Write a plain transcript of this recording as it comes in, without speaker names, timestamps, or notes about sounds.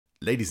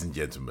Ladies and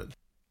gentlemen,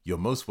 you're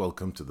most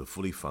welcome to the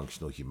Fully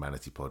Functional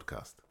Humanity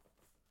Podcast.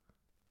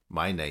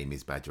 My name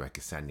is Badru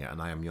Akisanya and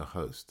I am your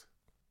host.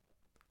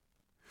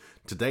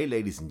 Today,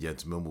 ladies and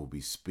gentlemen, we'll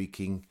be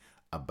speaking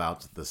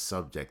about the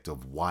subject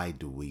of why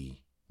do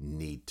we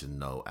need to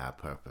know our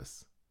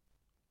purpose.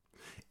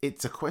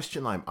 It's a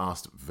question I'm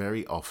asked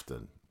very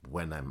often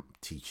when I'm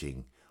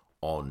teaching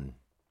on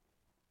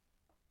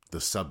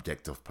the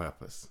subject of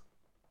purpose.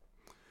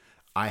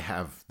 I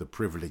have the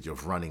privilege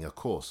of running a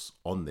course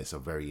on this, a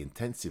very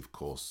intensive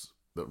course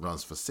that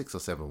runs for 6 or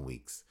 7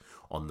 weeks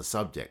on the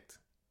subject.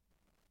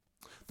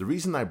 The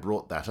reason I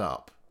brought that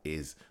up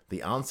is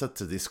the answer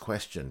to this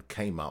question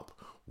came up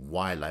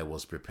while I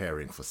was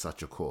preparing for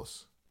such a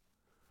course.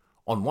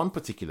 On one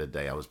particular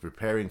day, I was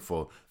preparing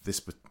for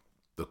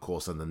the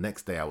course, and the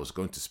next day I was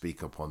going to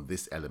speak upon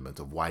this element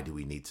of why do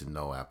we need to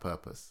know our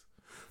purpose.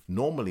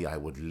 Normally, I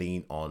would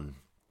lean on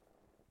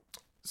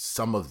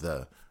some of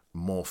the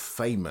more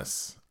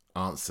famous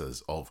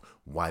answers of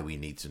why we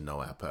need to know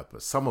our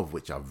purpose, some of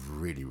which are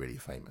really, really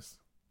famous.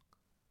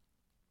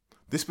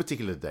 This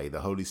particular day,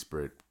 the Holy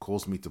Spirit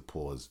caused me to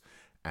pause,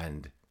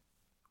 and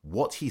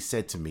what he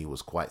said to me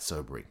was quite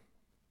sobering.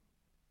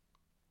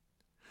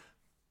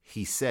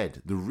 He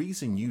said, the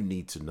reason you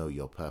need to know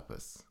your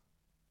purpose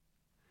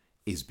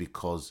is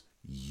because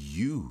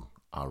you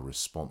are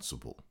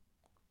responsible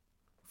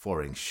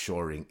for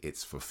ensuring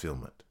its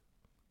fulfillment.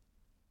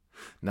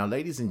 Now,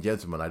 ladies and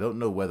gentlemen, I don't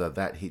know whether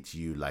that hits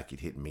you like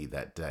it hit me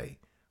that day,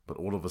 but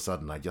all of a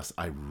sudden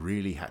I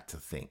really had to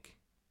think.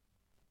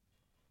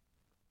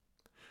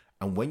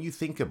 And when you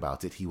think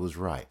about it, he was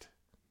right.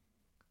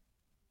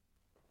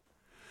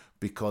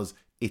 Because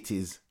it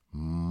is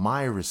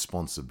my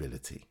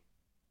responsibility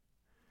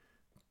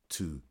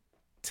to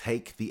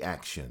take the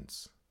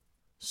actions,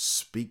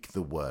 speak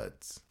the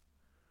words,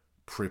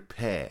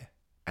 prepare,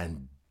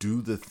 and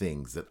do the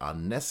things that are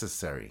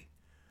necessary,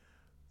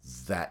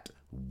 that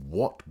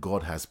what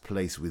God has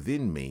placed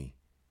within me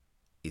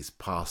is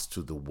passed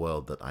to the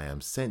world that I am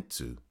sent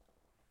to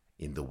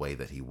in the way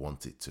that he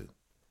wants it to.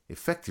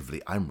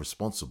 Effectively, I'm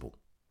responsible.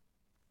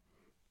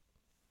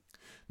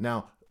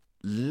 Now,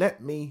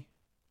 let me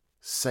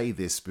say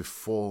this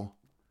before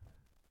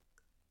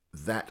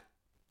that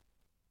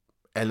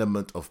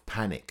element of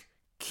panic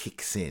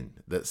kicks in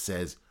that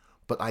says,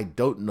 but I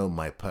don't know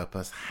my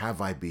purpose.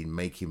 Have I been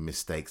making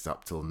mistakes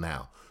up till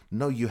now?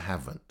 No, you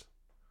haven't.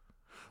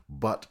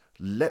 But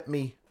let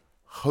me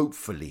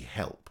hopefully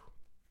help.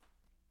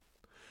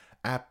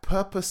 Our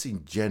purpose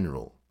in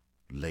general,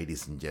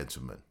 ladies and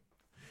gentlemen,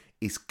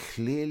 is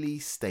clearly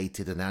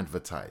stated and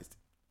advertised.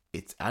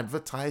 It's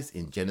advertised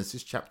in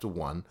Genesis chapter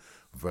 1,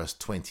 verse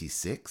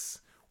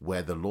 26,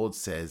 where the Lord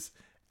says,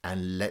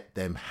 and let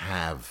them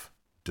have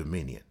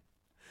dominion.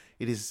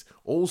 It is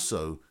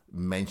also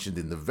mentioned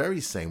in the very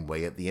same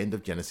way at the end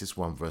of Genesis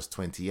 1, verse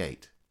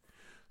 28.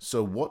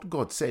 So what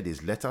God said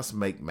is, let us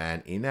make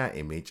man in our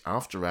image,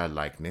 after our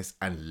likeness,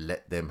 and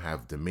let them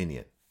have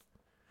dominion.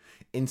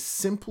 In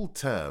simple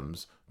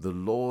terms, the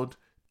Lord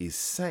is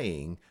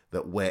saying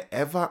that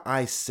wherever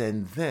I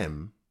send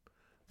them,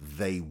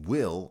 they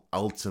will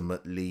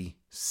ultimately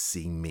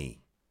see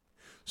me.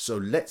 So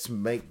let's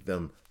make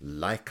them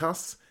like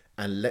us,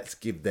 and let's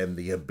give them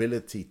the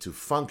ability to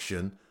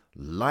function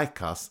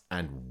like us.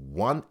 And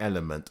one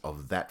element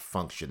of that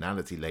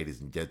functionality,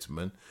 ladies and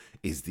gentlemen,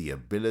 is the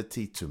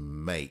ability to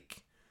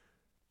make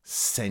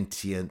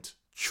sentient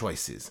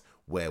choices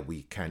where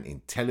we can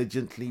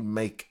intelligently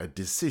make a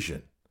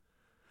decision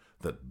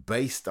that,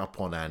 based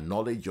upon our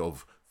knowledge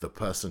of the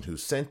person who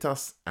sent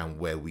us and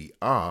where we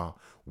are,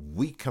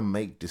 we can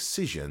make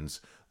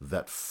decisions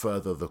that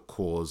further the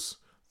cause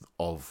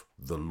of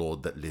the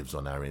Lord that lives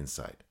on our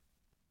inside.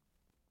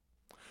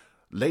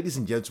 Ladies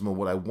and gentlemen,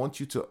 what I want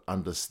you to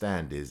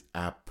understand is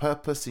our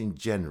purpose in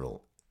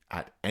general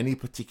at any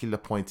particular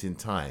point in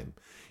time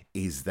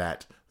is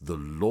that the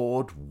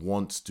Lord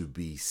wants to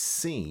be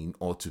seen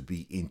or to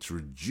be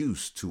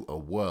introduced to a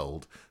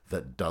world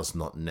that does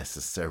not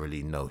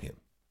necessarily know him.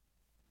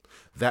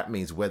 That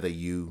means whether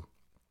you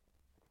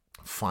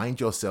find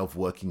yourself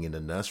working in a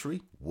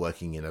nursery,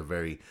 working in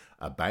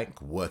a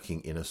bank,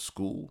 working in a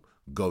school,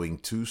 going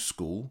to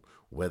school,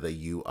 whether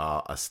you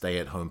are a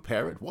stay-at-home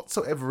parent,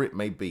 whatsoever it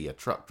may be, a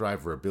truck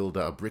driver, a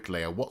builder, a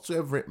bricklayer,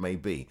 whatsoever it may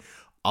be,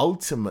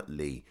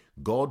 ultimately,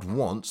 God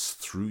wants,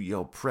 through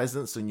your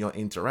presence and your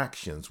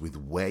interactions with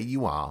where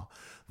you are,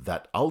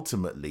 that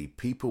ultimately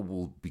people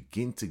will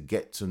begin to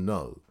get to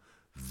know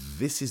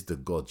this is the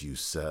God you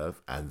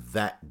serve, and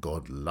that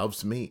God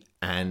loves me,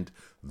 and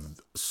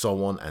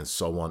so on and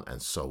so on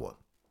and so on.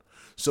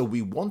 So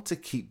we want to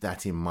keep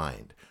that in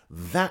mind.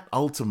 That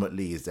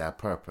ultimately is our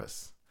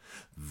purpose.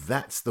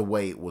 That's the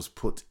way it was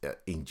put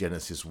in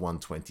Genesis 1,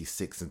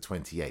 26 and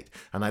 28.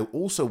 And I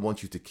also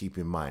want you to keep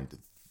in mind,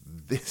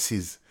 this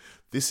is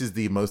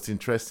the most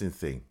interesting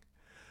thing.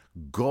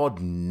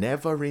 God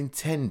never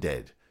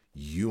intended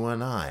you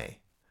and I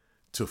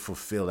to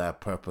fulfill our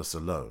purpose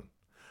alone.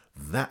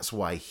 That's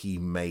why he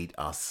made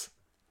us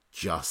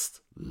just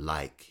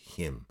like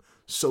him,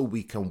 so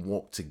we can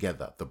walk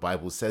together. The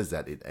Bible says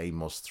that in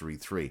Amos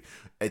 3:3.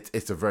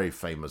 It's a very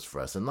famous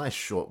verse, a nice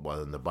short one.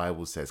 And the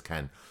Bible says,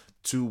 can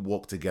two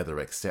walk together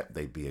except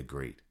they be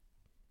agreed?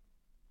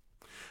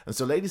 And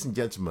so, ladies and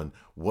gentlemen,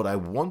 what I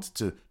want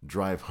to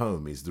drive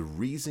home is the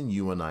reason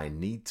you and I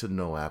need to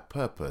know our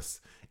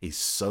purpose is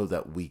so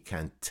that we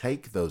can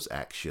take those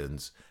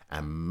actions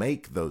and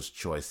make those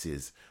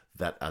choices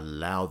that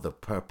allow the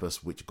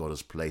purpose which God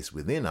has placed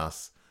within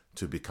us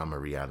to become a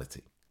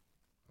reality.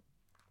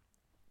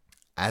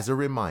 As a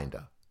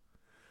reminder,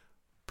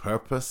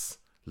 purpose,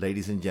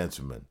 ladies and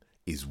gentlemen,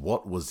 is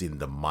what was in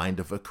the mind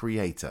of a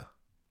creator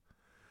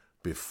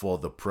before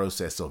the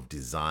process of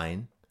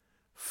design,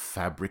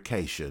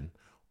 fabrication,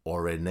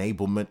 or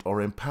enablement or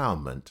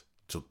empowerment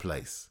took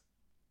place.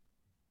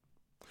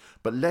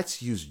 But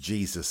let's use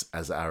Jesus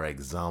as our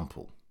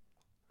example.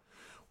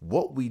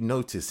 What we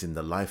notice in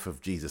the life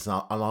of Jesus,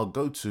 and I'll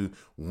go to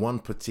one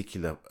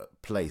particular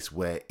place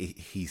where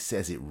he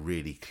says it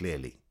really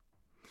clearly.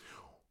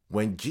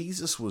 When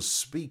Jesus was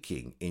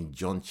speaking in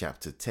John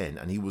chapter 10,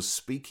 and he was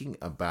speaking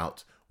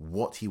about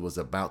what he was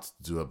about to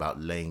do about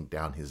laying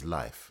down his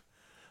life,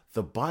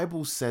 the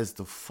Bible says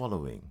the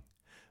following,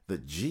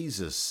 that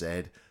Jesus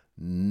said,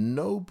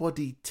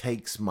 "Nobody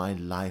takes my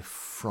life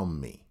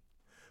from me,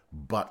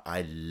 but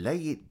I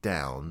lay it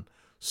down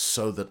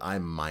so that I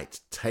might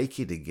take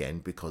it again,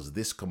 because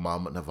this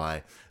commandment have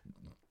I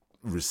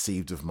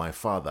received of my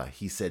Father."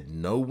 He said,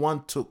 no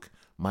one took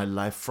my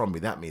life from me.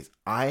 That means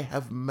I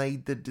have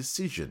made the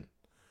decision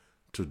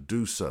to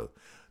do so.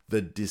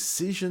 The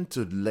decision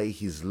to lay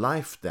his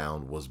life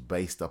down was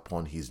based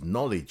upon his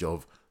knowledge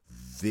of,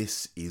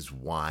 this is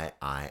why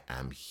I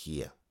am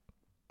here.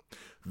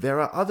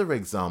 There are other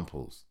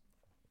examples.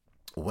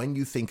 When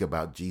you think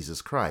about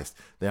Jesus Christ,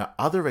 there are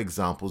other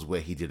examples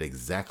where he did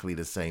exactly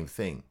the same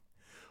thing.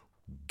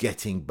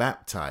 Getting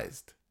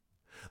baptized.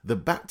 The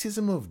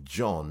baptism of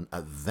John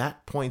at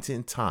that point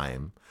in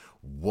time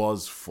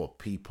was for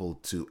people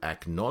to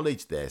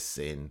acknowledge their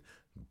sin,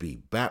 be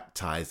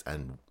baptized,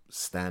 and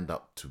stand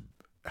up to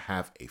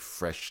have a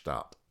fresh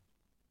start.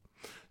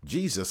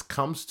 Jesus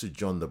comes to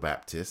John the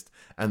Baptist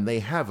and they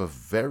have a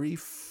very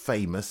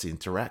famous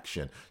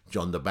interaction.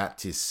 John the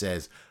Baptist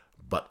says,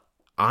 "But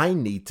I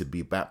need to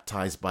be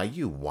baptized by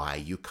you. Why are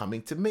you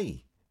coming to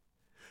me?"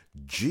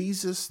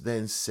 Jesus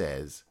then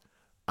says,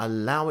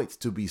 "Allow it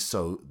to be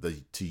so,"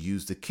 to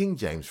use the King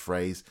James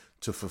phrase,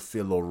 "to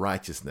fulfill all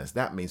righteousness."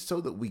 That means so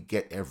that we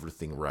get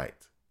everything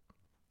right.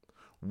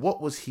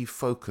 What was he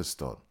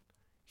focused on?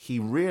 He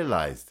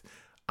realized,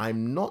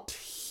 I'm not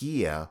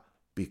here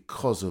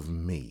because of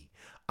me.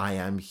 I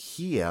am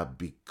here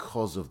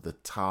because of the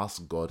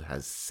task God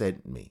has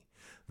sent me.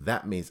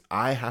 That means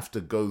I have to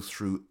go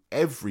through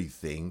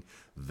everything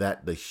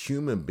that the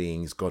human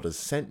beings God has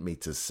sent me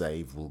to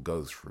save will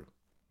go through.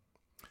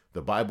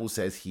 The Bible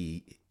says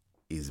he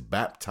is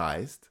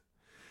baptized.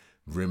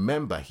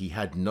 Remember, he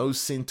had no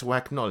sin to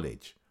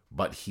acknowledge,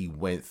 but he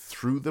went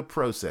through the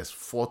process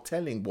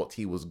foretelling what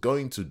he was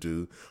going to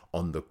do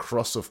on the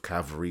cross of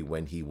Calvary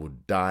when he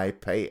would die,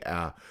 pay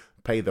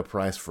the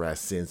price for our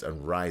sins,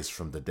 and rise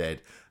from the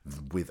dead,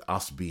 with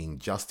us being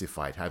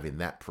justified, having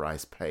that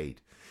price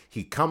paid.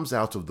 He comes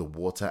out of the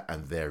water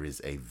and there is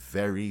a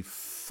very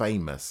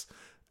famous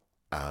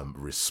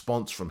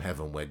response from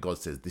heaven where God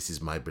says, "This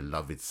is my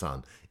beloved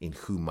Son in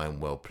whom I'm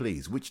well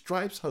pleased," which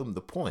drives home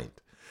the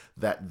point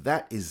that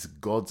that is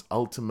God's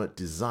ultimate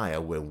desire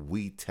when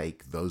we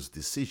take those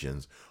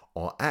decisions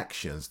or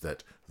actions,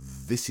 that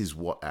this is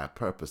what our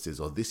purpose is,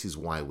 or this is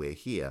why we're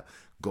here.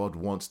 God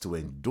wants to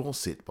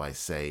endorse it by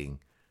saying,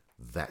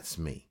 that's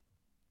me.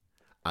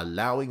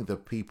 Allowing the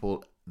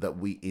people that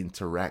we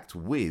interact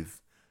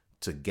with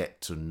to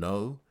get to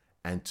know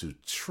and to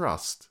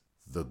trust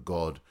the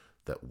God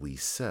that we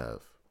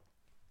serve.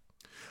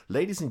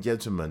 Ladies and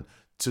gentlemen,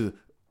 to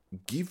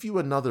give you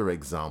another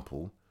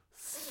example,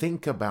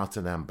 think about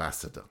an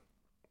ambassador.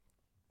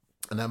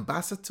 An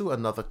ambassador to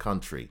another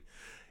country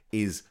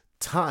is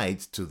tied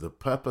to the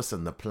purpose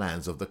and the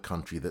plans of the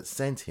country that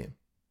sent him.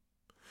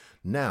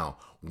 Now,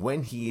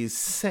 when he is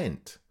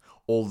sent,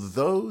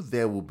 although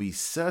there will be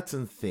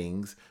certain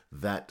things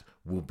that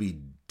will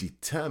be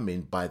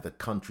determined by the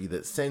country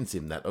that sends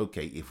him, that,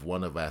 okay, if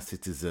one of our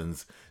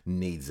citizens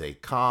needs a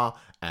car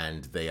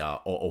and they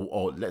are,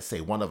 or let's say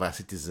one of our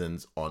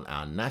citizens on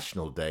our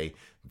national day,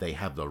 they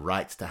have the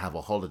right to have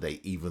a holiday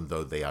even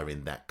though they are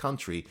in that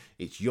country,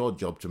 it's your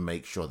job to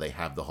make sure they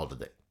have the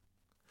holiday.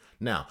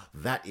 Now,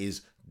 that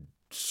is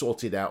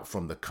sorted out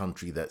from the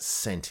country that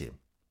sent him.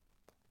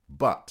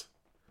 But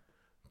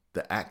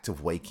the act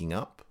of waking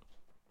up,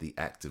 the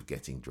act of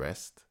getting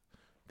dressed,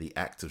 the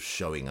act of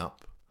showing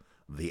up,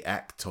 the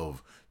act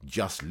of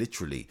just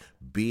literally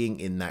being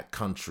in that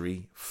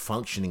country,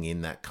 functioning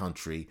in that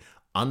country,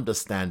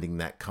 understanding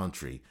that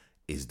country,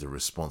 is the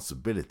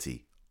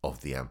responsibility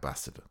of the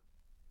ambassador.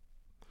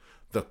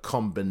 The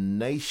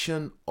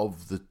combination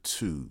of the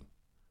two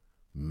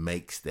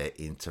makes their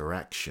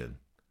interaction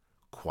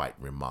quite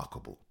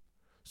remarkable.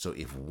 So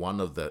if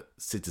one of the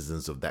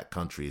citizens of that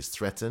country is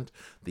threatened,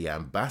 the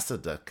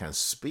ambassador can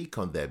speak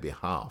on their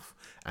behalf.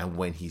 And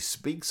when he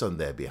speaks on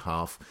their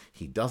behalf,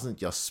 he doesn't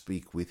just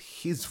speak with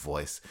his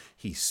voice,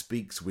 he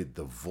speaks with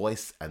the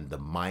voice and the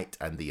might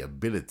and the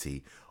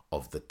ability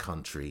of the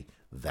country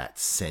that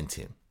sent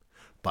him.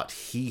 But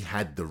he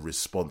had the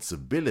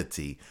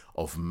responsibility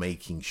of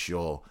making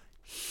sure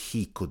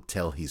he could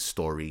tell his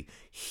story.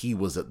 He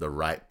was at the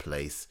right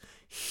place.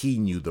 He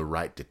knew the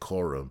right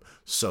decorum,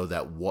 so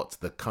that what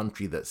the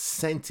country that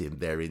sent him,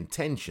 their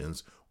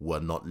intentions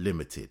were not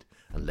limited.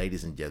 And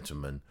ladies and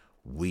gentlemen,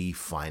 we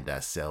find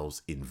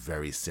ourselves in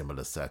very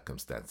similar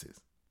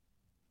circumstances.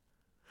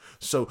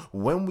 So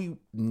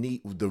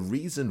the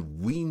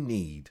reason we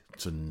need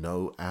to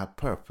know our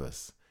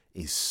purpose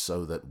is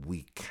so that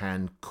we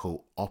can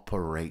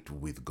cooperate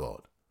with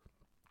God.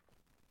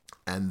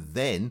 And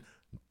then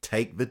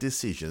take the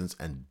decisions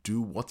and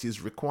do what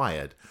is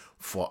required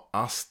for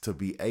us to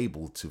be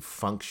able to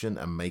function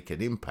and make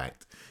an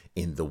impact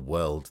in the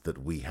world that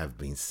we have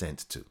been sent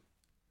to.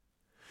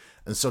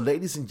 And so,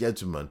 ladies and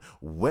gentlemen,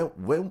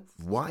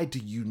 why do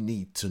you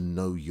need to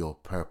know your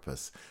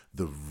purpose?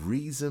 The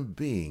reason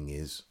being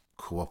is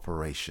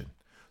cooperation,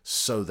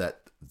 so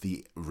that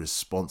the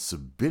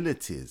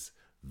responsibilities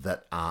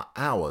that are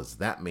ours,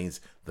 that means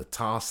the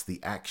tasks, the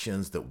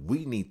actions that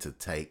we need to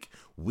take,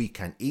 we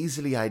can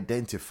easily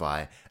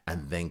identify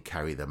and then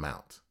carry them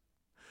out.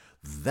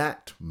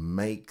 That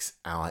makes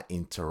our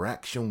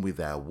interaction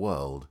with our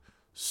world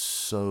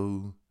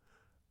so,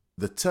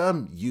 the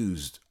term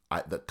used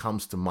that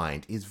comes to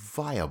mind is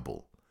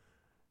viable.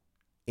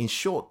 In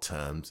short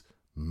terms,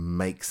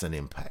 makes an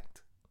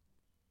impact.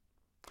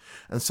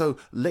 And so,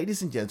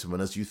 ladies and gentlemen,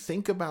 as you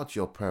think about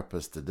your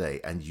purpose today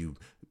and you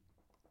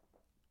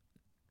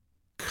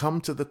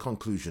come to the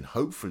conclusion,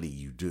 hopefully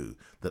you do,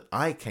 that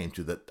I came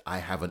to, that I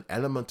have an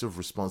element of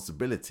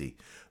responsibility,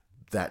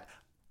 that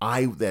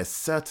there's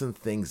certain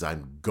things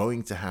I'm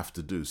going to have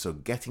to do. So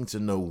getting to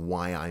know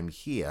why I'm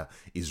here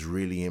is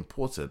really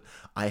important.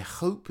 I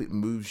hope it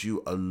moves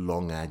you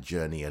along our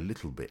journey a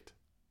little bit.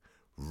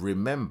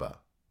 Remember,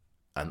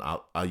 and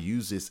I'll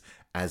use this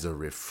as a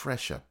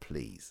refresher,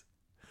 please.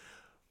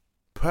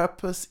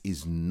 Purpose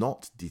is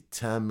not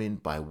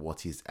determined by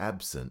what is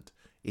absent.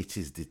 It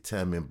is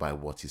determined by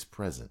what is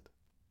present.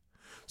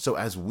 So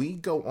as we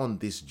go on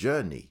this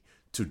journey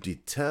to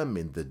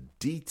determine the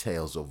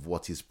details of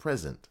what is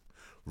present,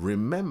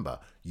 remember,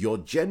 your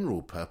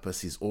general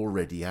purpose is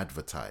already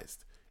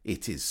advertised.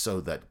 It is so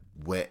that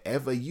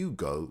wherever you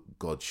go,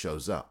 God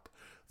shows up.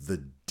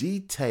 The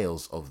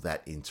details of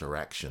that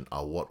interaction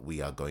are what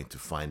we are going to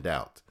find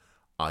out.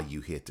 Are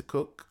you here to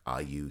cook?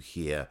 Are you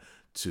here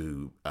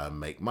to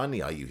make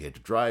money? Are you here to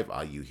drive?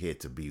 Are you here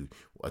to be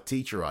a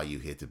teacher? Are you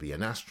here to be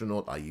an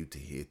astronaut? Are you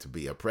here to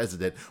be a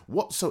president?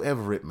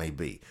 Whatsoever it may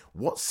be.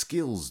 What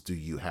skills do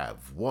you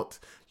have? What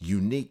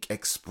unique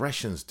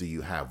expressions do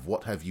you have?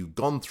 What have you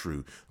gone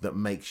through that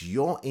makes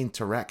your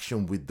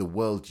interaction with the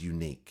world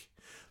unique?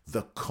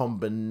 The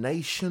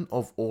combination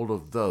of all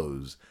of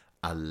those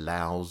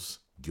allows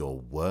your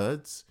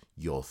words,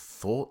 your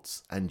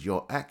thoughts, and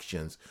your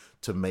actions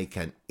to make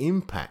an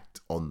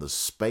impact on the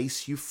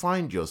space you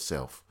find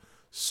yourself,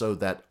 so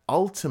that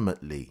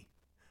ultimately,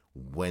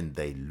 when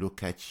they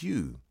look at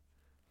you,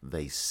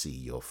 they see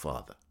your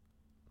Father.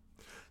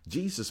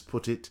 Jesus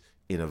put it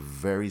in a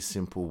very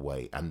simple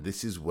way, and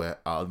this is where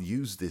I'll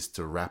use this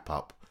to wrap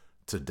up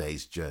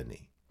today's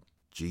journey.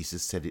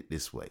 Jesus said it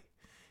this way.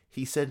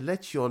 He said,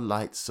 "Let your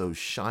light so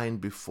shine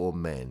before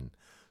men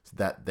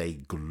that they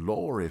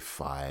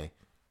glorify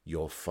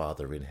your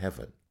Father in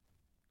heaven."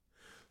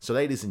 So,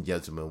 ladies and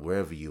gentlemen,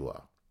 wherever you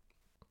are,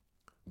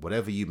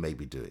 whatever you may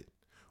be doing,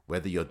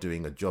 whether you're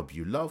doing a job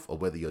you love or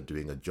whether you're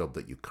doing a job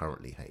that you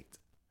currently hate,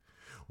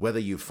 whether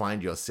you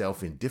find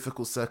yourself in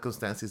difficult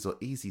circumstances or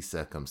easy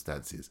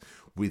circumstances,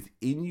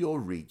 within your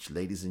reach,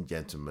 ladies and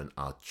gentlemen,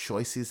 are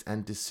choices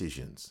and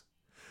decisions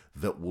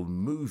that will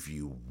move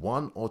you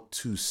one or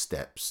two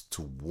steps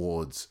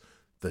towards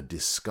the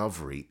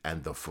discovery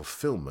and the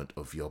fulfillment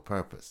of your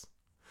purpose.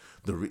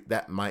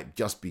 That might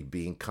just be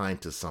being kind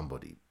to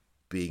somebody,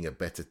 being a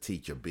better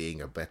teacher, being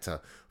a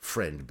better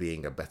friend,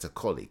 being a better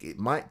colleague. It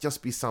might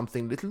just be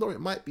something little, or it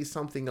might be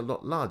something a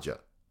lot larger.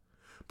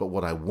 But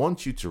what I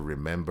want you to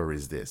remember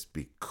is this: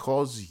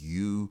 because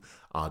you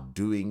are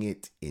doing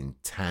it in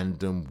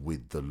tandem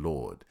with the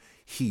Lord,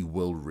 He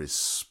will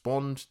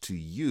respond to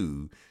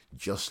you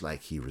just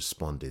like He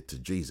responded to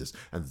Jesus.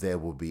 And there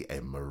will be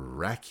a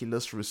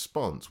miraculous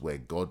response where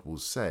God will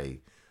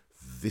say,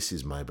 "This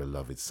is my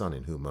beloved Son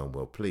in whom I'm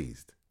well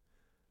pleased."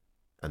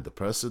 And the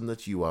person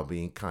that you are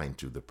being kind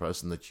to, the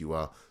person that you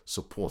are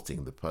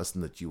supporting, the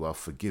person that you are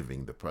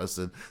forgiving, the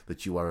person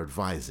that you are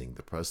advising,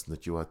 the person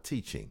that you are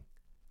teaching,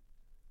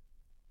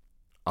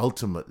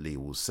 ultimately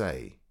will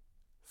say,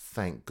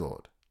 "Thank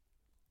God,"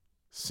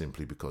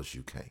 simply because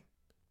you came.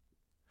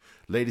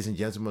 Ladies and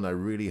gentlemen, I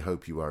really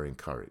hope you are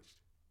encouraged.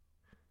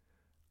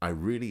 I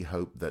really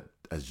hope that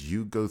as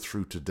you go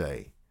through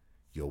today,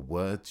 your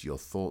words, your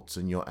thoughts,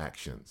 and your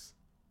actions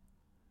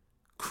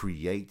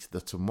create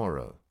the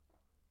tomorrow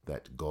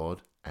that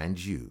God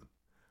and you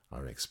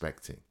are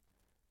expecting,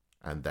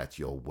 and that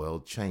your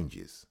world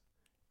changes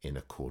in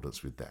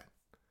accordance with that.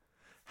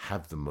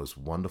 Have the most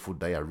wonderful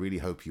day. I really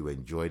hope you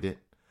enjoyed it.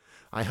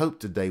 I hope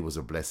today was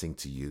a blessing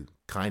to you.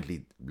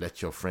 Kindly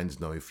let your friends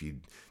know if you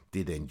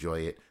did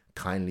enjoy it.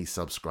 Kindly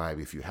subscribe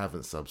if you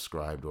haven't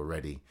subscribed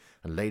already.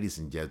 And ladies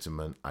and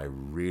gentlemen, I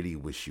really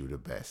wish you the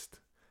best.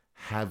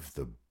 Have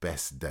the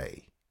best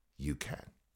day you can.